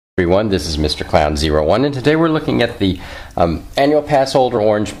Everyone, this is Mr. Clown01, and today we're looking at the Annual Passholder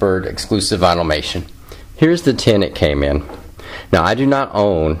Orange Bird exclusive Vinylmation. Here's the tin it came in. Now, I do not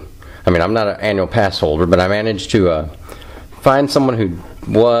own, I'm not an Annual Passholder, but I managed to find someone who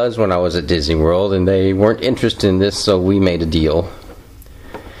was when I was at Disney World, and they weren't interested in this, so we made a deal.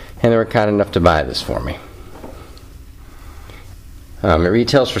 And they were kind enough to buy this for me. It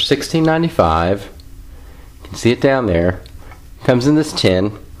retails for $16.95. You can see it down there. Comes in this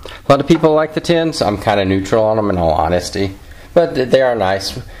tin. A lot of people like the tins. I'm kind of neutral on them in all honesty. But they are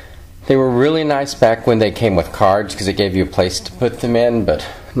nice. They were really nice back when they came with cards because it gave you a place to put them in. But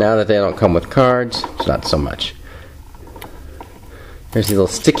now that they don't come with cards, it's not so much. There's these little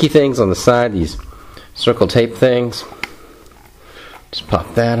sticky things on the side. These circle tape things. Just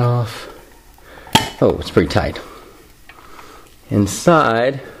pop that off. Oh, it's pretty tight.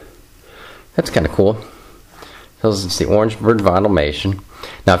 Inside, that's kind of cool. It's the Orange Bird Vinylmation.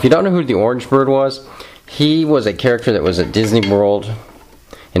 Now, if you don't know who the Orange Bird was, he was a character that was at Disney World,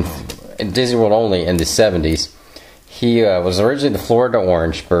 in Disney World only in the 70s. He was originally the Florida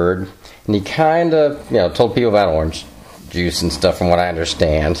Orange Bird, and he kind of, told people about orange juice and stuff, from what I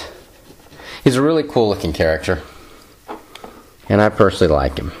understand. He's a really cool-looking character, and I personally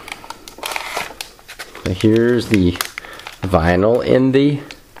like him. So here's the vinyl in the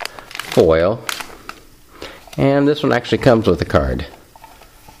foil. And this one actually comes with a card.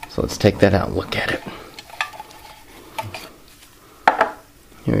 So let's take that out and look at it.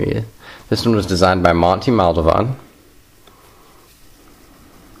 Here he is. This one was designed by Monty Maldovan.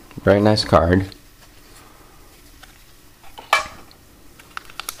 Very nice card.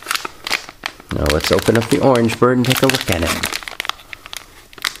 Now let's open up the Orange Bird and take a look at it.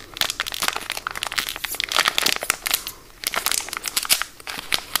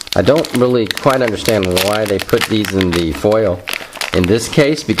 I don't really quite understand why they put these in the foil in this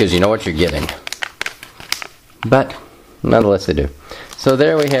case, because you know what you're getting. But nonetheless they do. So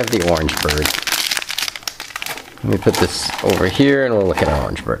there we have the Orange Bird. Let me put this over here and we'll look at our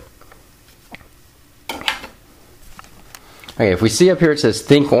Orange Bird. Okay, if we see up here it says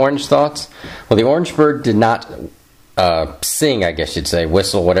Think Orange Thoughts. Well, the Orange Bird did not sing, I guess you'd say,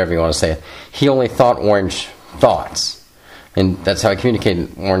 whistle, whatever you want to say it. He only thought orange thoughts. And that's how he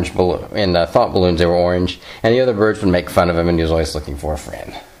communicated. Orange in thought balloons, they were orange, and the other birds would make fun of him, and he was always looking for a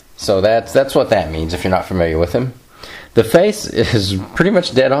friend. So that's what that means if you're not familiar with him. The face is pretty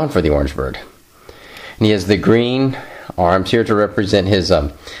much dead on for the Orange Bird, and he has the green arms here to represent his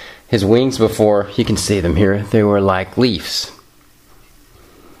wings. Before you can see them here, they were like leaves.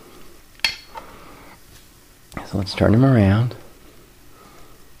 So let's turn him around.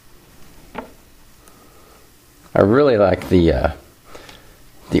 I really like the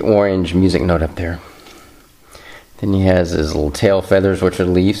orange music note up there. Then he has his little tail feathers, which are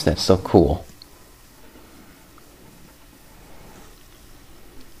leaves. That's so cool.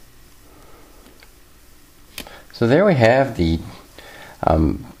 So there we have the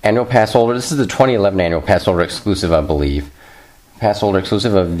Annual Passholder. This is the 2011 Annual Passholder exclusive, I believe. Passholder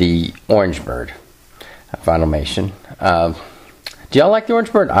exclusive of the Orange Bird Vinylmation. Do y'all like the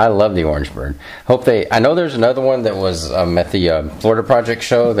Orange Bird? I love the Orange Bird. I know there's another one that was at the Florida Project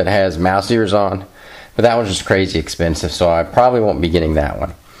show that has mouse ears on, but that one's just crazy expensive, so I probably won't be getting that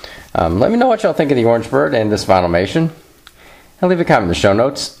one. Let me know what y'all think of the Orange Bird and this Vinylmation. And leave a comment in the show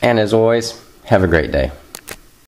notes. And as always, have a great day.